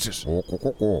training, Jesus.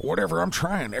 Whatever, I'm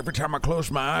trying. Every time I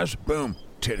close my eyes, boom,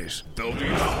 titties.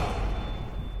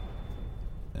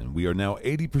 And again. We are now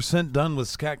 80% done with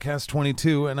SKATCAST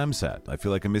 22, and I'm sad. I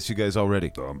feel like I miss you guys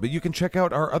already. But you can check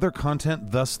out our other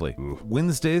content thusly.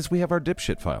 Wednesdays, we have our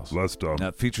dipshit files. Less dumb.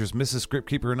 That features Mrs.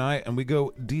 Scriptkeeper and I, and we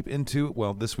go deep into,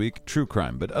 well, this week, true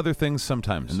crime, but other things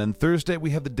sometimes. And then Thursday,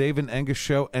 we have the Dave and Angus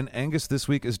show, and Angus this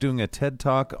week is doing a TED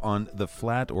Talk on the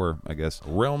flat, or I guess,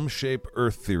 realm-shape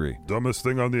Earth theory. Dumbest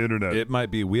thing on the internet. It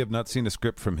might be. We have not seen a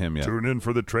script from him yet. Tune in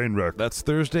for the train wreck. That's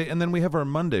Thursday, and then we have our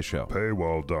Monday show.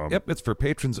 Paywall dumb. Yep, it's for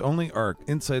patrons only. Our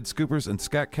Inside Scoopers and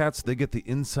Scat Cats, they get the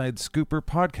Inside Scooper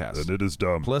podcast. And it is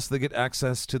dumb. Plus, they get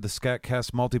access to the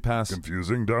SKATCAST multipass.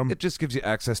 Confusing dumb. It just gives you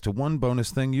access to one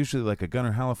bonus thing, usually like a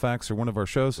Gunner Halifax or one of our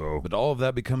shows. But all of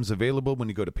that becomes available when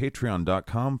you go to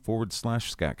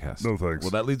patreon.com/SKATCAST. No thanks.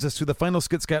 Well, that leads us to the final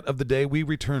skit scat of the day. We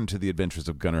return to the adventures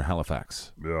of Gunner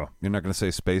Halifax. Yeah. You're not going to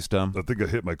say space dumb? I think I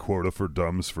hit my quota for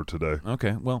dumbs for today.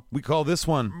 Okay, well, we call this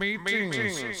one... Meetings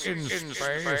in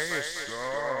space.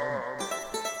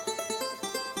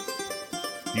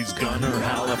 He's Gunner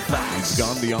Halifax. He's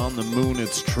gone beyond the moon,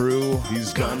 it's true.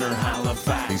 He's Gunner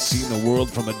Halifax. He's seen the world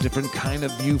from a different kind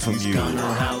of view from you. He's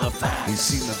Gunner Halifax. He's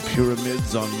seen the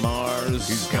pyramids on Mars.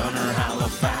 He's Gunner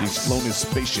Halifax. He's flown his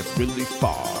spaceship really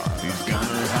far. He's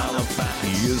Gunner Halifax.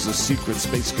 He is a secret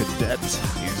space cadet.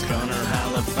 He's Gunner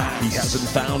Halifax. He hasn't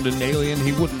found an alien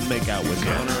he wouldn't make out with.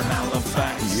 Gunner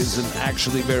Halifax. He isn't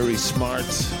actually very smart.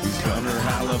 He's Gunner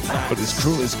Halifax. But his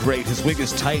crew is great. His wig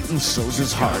is tight and so's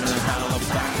his heart. Gunner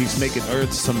Halifax. He's making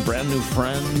Earth some brand new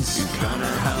friends. He's Gunner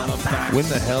Halifax. When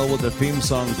the hell will the theme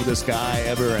song for this guy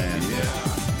ever end? Yeah.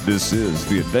 This is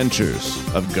the adventures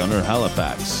of Gunner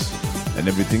Halifax. And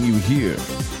everything you hear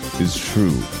is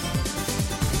true.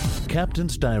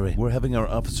 Captain's diary. We're having our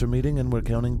officer meeting and we're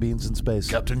counting beans in space.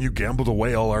 Captain, you gambled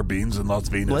away all our beans in Las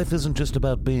Vegas. Life isn't just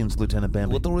about beans, Lieutenant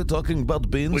Bambi. What are we talking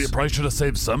about, beans? Well, you probably should have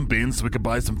saved some beans so we could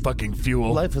buy some fucking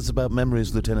fuel. Life is about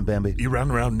memories, Lieutenant Bambi. You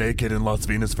ran around naked in Las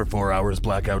Vegas for 4 hours,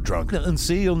 blackout drunk. And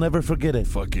see, you'll never forget it.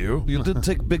 Fuck you. You did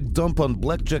take big dump on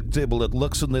blackjack table at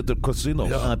Luxinator Casino.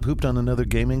 Yeah. I pooped on another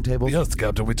gaming table? Yes,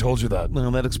 Captain, we told you that.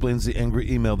 Well, that explains the angry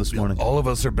email this morning. All of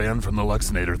us are banned from the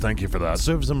Luxinator. Thank you for that.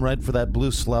 Serves them right for that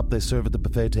blue slop they serve at the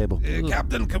buffet table.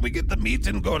 Captain, can we get the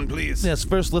meeting going, please? Yes,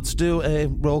 first let's do a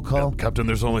roll call. Captain,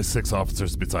 there's only 6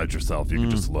 officers besides yourself. You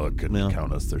can just look and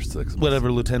count us. There's 6.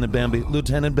 Whatever, Lieutenant Bambi.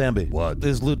 Lieutenant Bambi. What?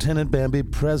 Is Lieutenant Bambi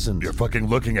present? You're fucking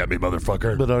looking at me,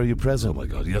 motherfucker. But are you present? Oh my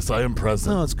god, yes, I am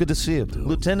present. Oh, it's good to see you.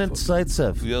 Lieutenant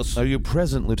Zaitsev. Yes. Are you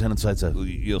present, Lieutenant Zaitsev?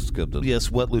 Yes, Captain.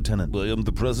 Yes, what, Lieutenant? I am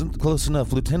the present. Close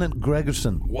enough. Lieutenant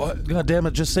Gregerson. What? God damn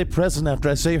it, just say present after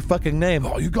I say your fucking name.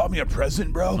 Oh, you got me a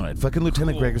present, bro? All right, fucking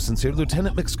Lieutenant Gregerson's here.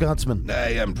 Lieutenant McScotsman. I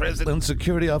am present. And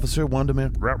Security Officer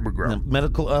Wandamir. And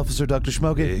Medical Officer Dr.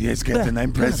 Schmoggy. Yes, Captain,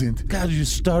 I'm present. God, you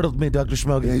startled me, Dr.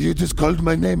 Schmoggy. You just called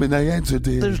my name and I answered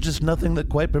it. There's just nothing that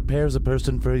quite prepares a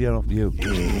person for, you.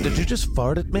 Did you just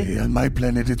fart at me? On my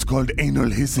planet, it's called anal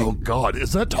hissing. Oh god,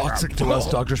 is that toxic to us,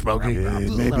 Dr. Smokey?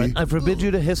 Maybe. All right, I forbid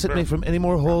you to hiss at me from any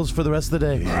more holes for the rest of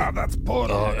the day. That's poor.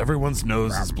 Everyone's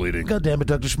nose is bleeding. God damn it,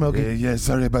 Dr. Schmoggy. Yeah,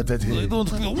 sorry about that. Oh,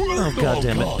 God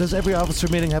damn it. Does every officer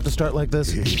meeting have to start like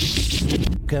this?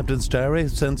 Captain's diary,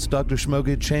 since Dr.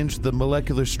 Schmoggy changed the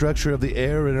molecular structure of the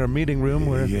air in our meeting room,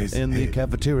 we're in the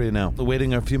cafeteria now,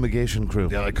 awaiting our fumigation crew.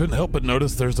 Yeah, I couldn't help but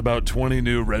notice there's about 20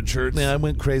 new red shirts. Yeah, I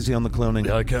went crazy on the cloning.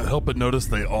 Yeah, I can't help but notice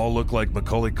they all look like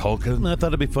Macaulay Culkin. I thought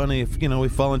it'd be funny if, we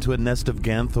fall into a nest of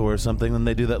Gantho or something and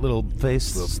they do that little face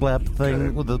slap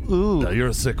thing with the ooh. Yeah, you're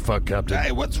a sick fuck, Captain.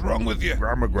 Hey, what's wrong with you?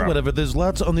 Whatever, there's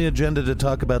lots on the agenda to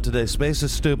talk about today. Space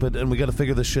is stupid and we gotta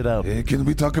figure this shit out. Can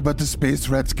we talk about the space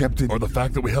rats, Captain? Or the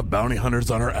fact that we have bounty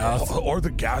hunters on our ass. Or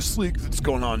the gas leak that's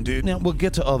going on, dude. Yeah, we'll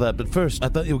get to all that, but first, I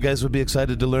thought you guys would be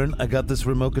excited to learn I got this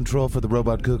remote control for the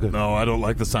robot cougar. No, I don't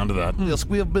like the sound of that. Yes,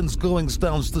 we have been going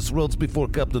down this roads before,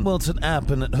 Captain. Well, it's an app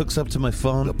and it hooks up to my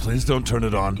phone. Please don't turn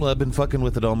it on. Well, I've been fucking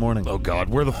with it all morning. Oh god,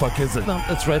 where the fuck is it? No,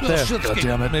 it's right there. God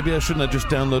damn it. Maybe I shouldn't have just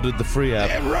downloaded the free app.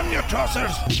 Hey, run your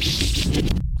tossers.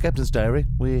 Captain's diary,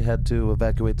 we had to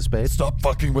evacuate the space. Stop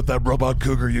fucking with that robot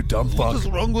cougar, you dumb fuck. What's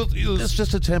wrong with you? It's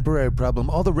just a temporary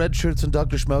problem. All the red shirts and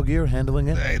Dr. Schmoggy are handling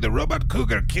it. Hey, the robot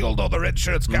cougar killed all the red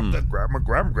shirts, Captain. Grab.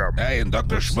 Hey, and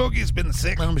Dr. Schmoggy's been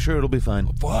sick. I'm sure it'll be fine.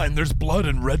 Fine, there's blood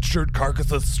and red shirt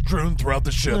carcasses strewn throughout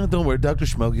the ship. Don't worry, Dr.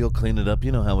 Schmoggy will clean it up.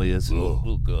 You know how he is.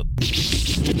 Oh, God.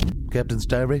 Captain's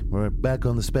diary, we're back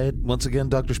on the spade. Once again,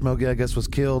 Dr. Schmoggy, I guess, was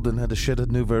killed and had to shit a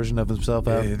new version of himself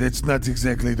out. That's not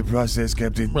exactly the process,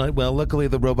 Captain. Right, well, luckily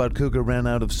the robot cougar ran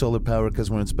out of solar power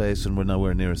because we're in space and we're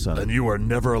nowhere near a sun. And you are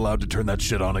never allowed to turn that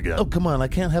shit on again. Oh, come on, I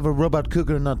can't have a robot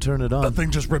cougar and not turn it on. That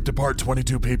thing just ripped apart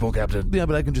 22 people, Captain. Yeah,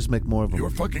 but I can just make more of them. You're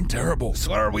fucking terrible.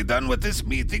 So are we done with this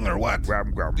meeting or what?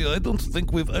 Yeah, I don't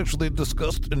think we've actually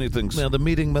discussed anything. Now, the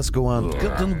meeting must go on.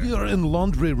 Captain, we are in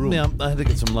laundry room. Yeah, I had to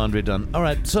get some laundry done. All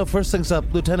right, so first things up,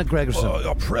 Lieutenant Gregerson.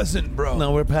 A present, bro.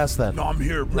 No, we're past that. No, I'm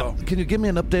here, bro. Can you give me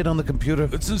an update on the computer?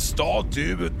 It's installed,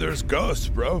 dude, but there's ghosts,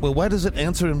 bro. Well, why does it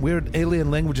answer in weird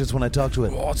alien languages when I talk to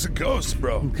it? Oh, it's a ghost,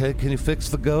 bro. Okay, can you fix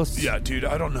the ghosts? Yeah, dude,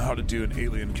 I don't know how to do an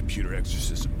alien computer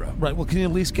exorcism, bro. Right, well, can you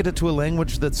at least get it to a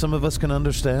language that some of us can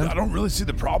understand? I don't really see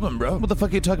the problem, bro. What the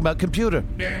fuck are you talking about? Computer.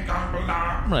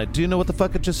 Right, do you know what the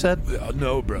fuck it just said?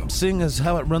 No, bro. Seeing as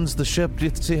how it runs the ship, do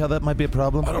you see how that might be a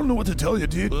problem? I don't know what to tell you,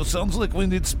 dude. Well, sounds like we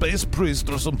need space priest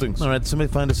or something. All right,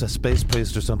 somebody find us a space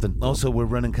priest or something. Also, we're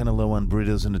running kind of low on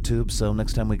burritos in a tube, so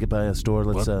next time we get by a store,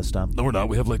 let's stop. No, we're not.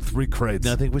 We have like 3 crates.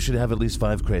 I think we should have at least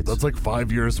 5 crates. That's like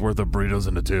 5 years worth of burritos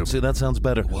in a tube. See, that sounds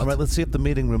better. All right, let's see if the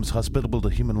meeting room's hospitable to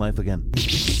human life again.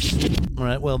 All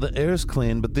right, well, the air's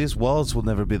clean, but these walls will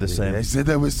never be the same. I said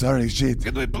I was sorry, shit.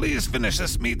 Can we please finish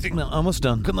this meeting? No, almost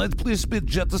done. Can I please be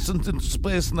jettisoned into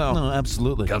space now? No,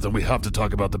 absolutely. Captain, we have to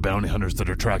talk about the bounty hunters that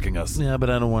are tracking us. Yeah, but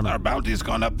I don't want to. Our bounty's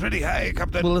gone up pretty high,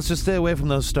 Captain. Well, let's just stay away from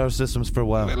those star systems for a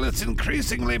while. Well, it's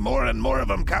increasingly more and more of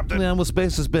them, Captain. Yeah, well,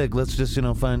 space is big. Let's just,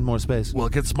 find more space. Well,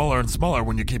 it gets smaller and smaller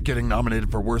when you keep getting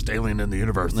nominated for worst alien in the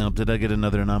universe. Now, did I get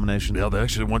another nomination? Yeah, they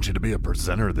actually want you to be a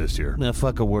presenter this year. Yeah,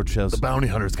 fuck award shows. The bounty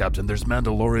hunters, Captain. There's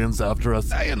Mandalorians after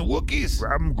us. Aye, and Wookiees.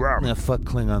 Yeah, fuck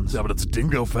Klingons. Yeah, but it's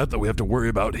Dingo Fett that we have to worry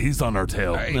about. He's on our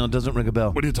tail. Aye. No, it doesn't ring a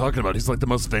bell. What are you talking about? He's like the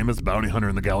most famous bounty hunter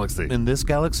in the galaxy. In this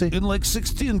galaxy? In like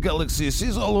 16 galaxies.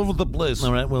 He's all over the place.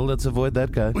 All right, well, let's avoid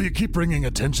that guy. Well, you keep bringing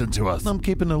attention to us. I'm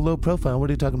keeping a low profile. What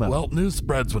are you talking about? Well, news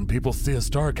spreads when people see a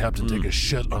star captain take a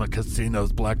shit on a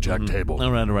casino's blackjack table.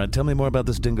 All right. Tell me more about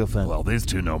this Dingo Fett. Well, these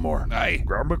two know more. Aye.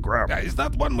 Aye, he's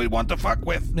not one we want to fuck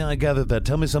with. Yeah, I gathered that.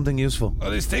 Tell me something useful.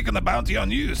 Well, he's taking the bounty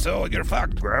on you, so you're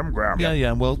fucked.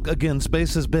 Yeah. Well, again,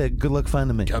 space is big. Good luck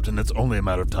finding me. Captain, it's only a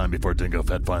matter of time before Dingo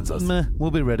Fett finds us. Meh,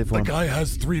 we'll be ready for The him. guy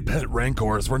has 3 pet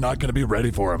rancors. We're not going to be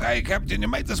ready for him. Aye, Captain, you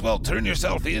might as well turn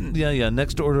yourself in. Yeah.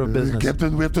 Next order of business.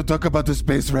 Captain, we have to talk about the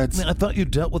space rats. I thought you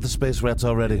dealt with the space rats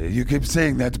already. You keep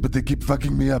saying that, but they keep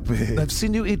fucking me up. I've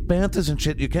seen you eat banthas and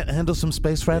shit. You can't handle some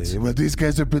space rats? Well, these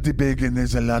guys are pretty big, and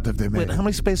there's a lot of them. Wait, how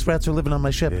many space rats are living on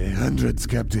my ship? Hundreds,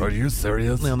 Captain. Are you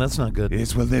serious? No, that's not good.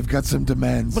 Yes, well, they've got some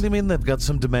demands. What do you mean they've got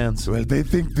some demands? Well, they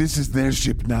think this is their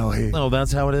ship now, hey. Oh,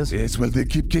 that's how it is? Yes, well, they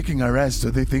keep kicking our ass, so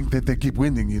they think that they keep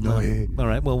winning, hey. All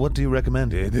right, well, what do you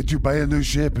recommend? That you buy a new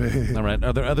ship. All right,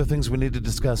 are there other things we need to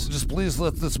discuss? Just please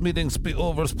let this meeting be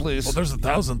over, please. Well, there's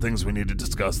 1,000 things we need to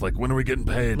discuss, like when are we getting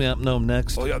paid? Yeah, no,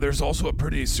 next. Oh, yeah, there's also a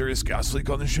pretty serious gas leak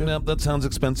on the ship. Yeah, that sounds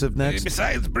expensive. Next.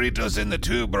 Besides burritos in the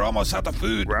tube, we're almost out of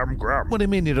food. What do you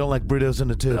mean you don't like burritos in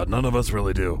the tube? Yeah, none of us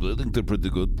really do. I think they're pretty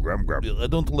good. Yeah, I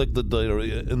don't like the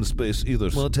diarrhea in space either.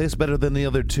 Well, it tastes better than the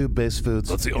other tube-based foods.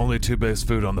 That's the only tube-based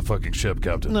food on the fucking ship,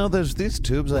 Captain. No, there's these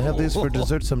tubes. I have these for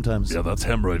dessert sometimes. Yeah, that's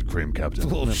hemorrhoid cream, Captain.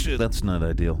 Oh, shit. That's not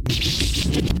ideal.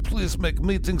 Please make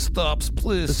meeting stops,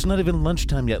 please. It's not even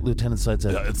lunchtime yet, Lieutenant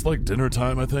Sideshead. Yeah, it's like dinner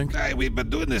time, I think. Aye, we've been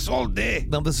doing this all day.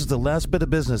 Now, this is the last bit of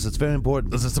business. It's very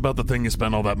important. Is this about the thing you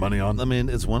spent all that money on? I mean,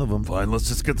 it's one of them. Fine, let's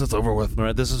just get this over with. All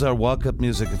right, this is our walk-up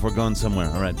music if we're going somewhere.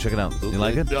 All right, check it out. You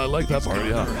like it? Yeah, I like that part,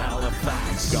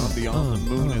 yeah. He's gone beyond the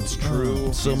moon, it's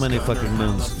true. So many fucking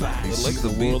moons. I like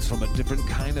the world from a different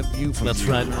kind of view from That's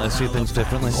you. right. I see things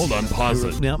differently. Hold on, pause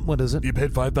it. Yeah, what is it? You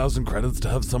paid 5,000 credits to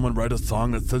have someone write a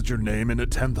song that says your name in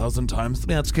it 10,000 times?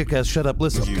 Yeah, it's kick-ass. Shut up.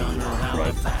 Listen.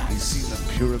 Right. He's seen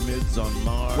the pyramids on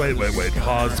Mars. Wait.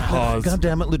 Pause. God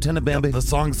damn it, Lieutenant Bambi. The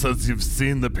song says you've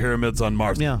seen the pyramids on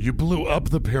Mars. Yeah. You blew up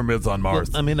the pyramids on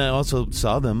Mars. I mean, I also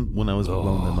saw them when I was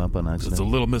blowing them up on accident. It's a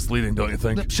little misleading, don't you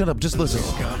think? Shut up. Just listen.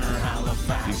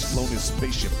 He's flown his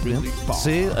spaceship really far.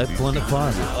 See? I've flown it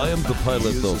far. I am the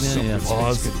pilot, though. Yeah.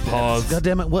 Pause. God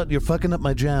damn it, what? You're fucking up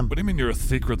my jam. What do you mean you're a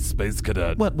secret space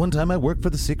cadet? What? One time I worked for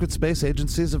the secret space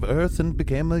agencies of Earth and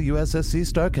became a USSC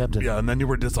star captain. Yeah, and then you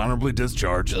were dishonorably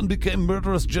discharged. And became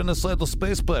murderous genocidal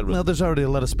space pirate. Now, there's already a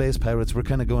lot of space pirates. We're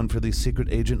kind of going for the secret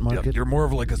agent market. Yeah, you're more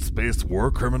of like a space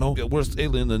war criminal. Yeah, worst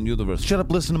alien in the universe. Shut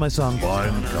up, listen to my song.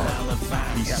 Fine.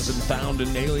 He hasn't found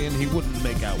an alien he wouldn't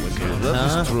make out with.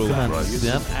 That's true. Come on. He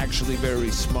It's actually very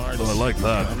smart. Oh, I like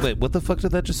that. Wait, what the fuck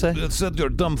did that just say? It said you're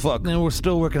dumb fuck. Yeah, we're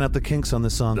still working out the kinks on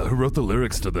this song. Who wrote the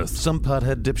lyrics to this? Some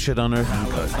pothead dipshit on Earth.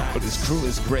 But his crew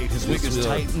is great. His wig is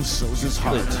tight and so's his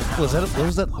heart. Was that? What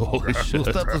was that? Holy shit!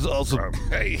 That was awesome.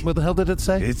 Hey. What the hell did it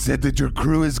say? It said that your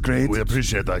crew is great We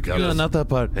appreciate that, Captain. No, not that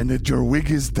part. and that your wig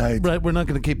is tight. Right, we're not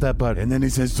going to keep that part. And then he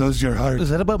says, so's your heart. Is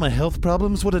that about my health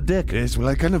problems? What a dick. Yes, well,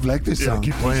 I kind of like this Yeah, song.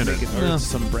 keep playing it. Making Earth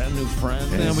some brand new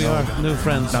friends. Yeah, we are new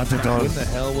friends. Not at all. When the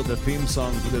hell will the theme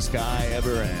song for this guy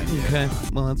ever end? Okay,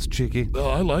 well that's cheeky. Oh,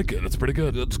 I like it. It's pretty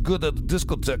good. It's good at the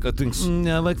discotheque, I think.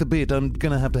 Yeah, I like the beat. I'm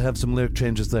gonna have some lyric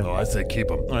changes there. Oh, I say keep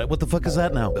them. All right, what the fuck is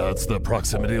that now? That's the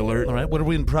proximity alert. All right, what are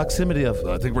we in proximity of?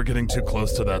 I think we're getting too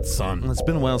close to that sun. It's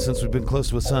been a while since we've been close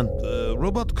to a sun.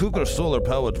 Robot Cougar solar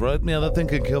powered, right? Yeah, that thing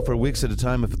can kill for weeks at a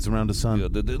time if it's around a sun. Yeah,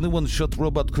 did anyone shut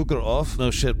Robot Cougar off?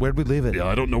 No shit, where'd we leave it? Yeah,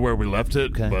 I don't know where we left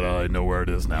it, Okay. but I know where it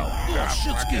is now.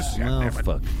 Oh,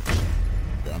 fuck.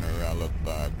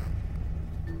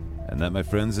 And that, my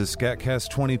friends, is SKATCAST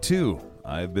 22.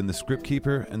 I've been the Script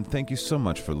Keeper, and thank you so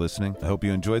much for listening. I hope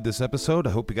you enjoyed this episode. I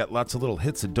hope you got lots of little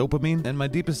hits of dopamine. And my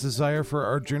deepest desire for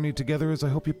our journey together is I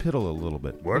hope you piddle a little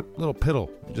bit. What? Little piddle.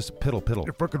 Just piddle.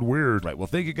 You're fucking weird. Right, well,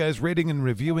 thank you guys. Rating and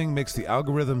reviewing makes the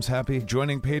algorithms happy.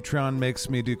 Joining Patreon makes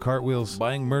me do cartwheels.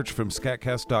 Buying merch from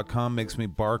scatcast.com makes me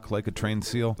bark like a trained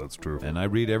seal. That's true. And I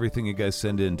read everything you guys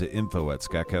send in to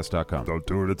info@scatcast.com. Don't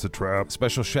do it, it's a trap.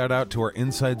 Special shout out to our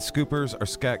inside scoopers, our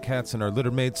scat cats, and our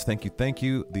litter mates. Thank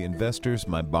you, the investors,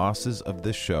 my bosses of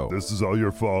this show. This is all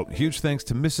your fault. Huge thanks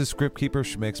to Mrs. Script Keeper.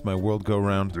 She makes my world go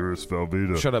round. Dearest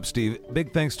Velveeta. Shut up, Steve.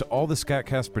 Big thanks to all the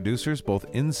SKATCAST producers, both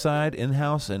inside,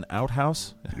 in-house, and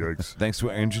outhouse. Yikes. Thanks to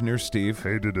our engineer, Steve.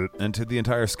 Hated it. And to the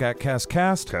entire SKATCAST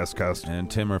cast. Cast. And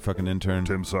Tim, our fucking intern.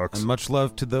 Tim sucks. And much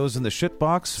love to those in the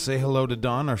shitbox. Say hello to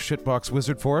Don, our shitbox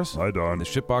wizard for us. Hi, Don. The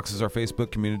shitbox is our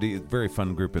Facebook community. Very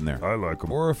fun group in there. I like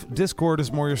him. Or if Discord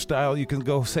is more your style, you can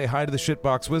go say hi to the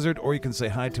Shitbox Wizard, or you can say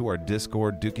hi to our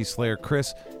Discord Dookie Slayer,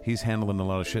 Chris. He's handling a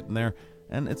lot of shit in there,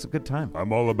 and it's a good time.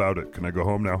 I'm all about it. Can I go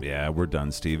home now? Yeah, we're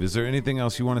done, Steve. Is there anything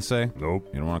else you want to say? Nope.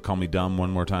 You don't want to call me dumb one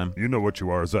more time? You know what you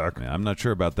are, Zach. Yeah, I'm not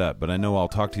sure about that, but I know I'll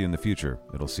talk to you in the future.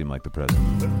 It'll seem like the present.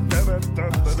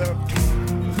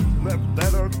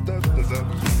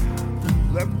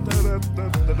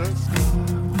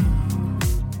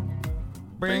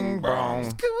 Bing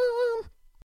bong.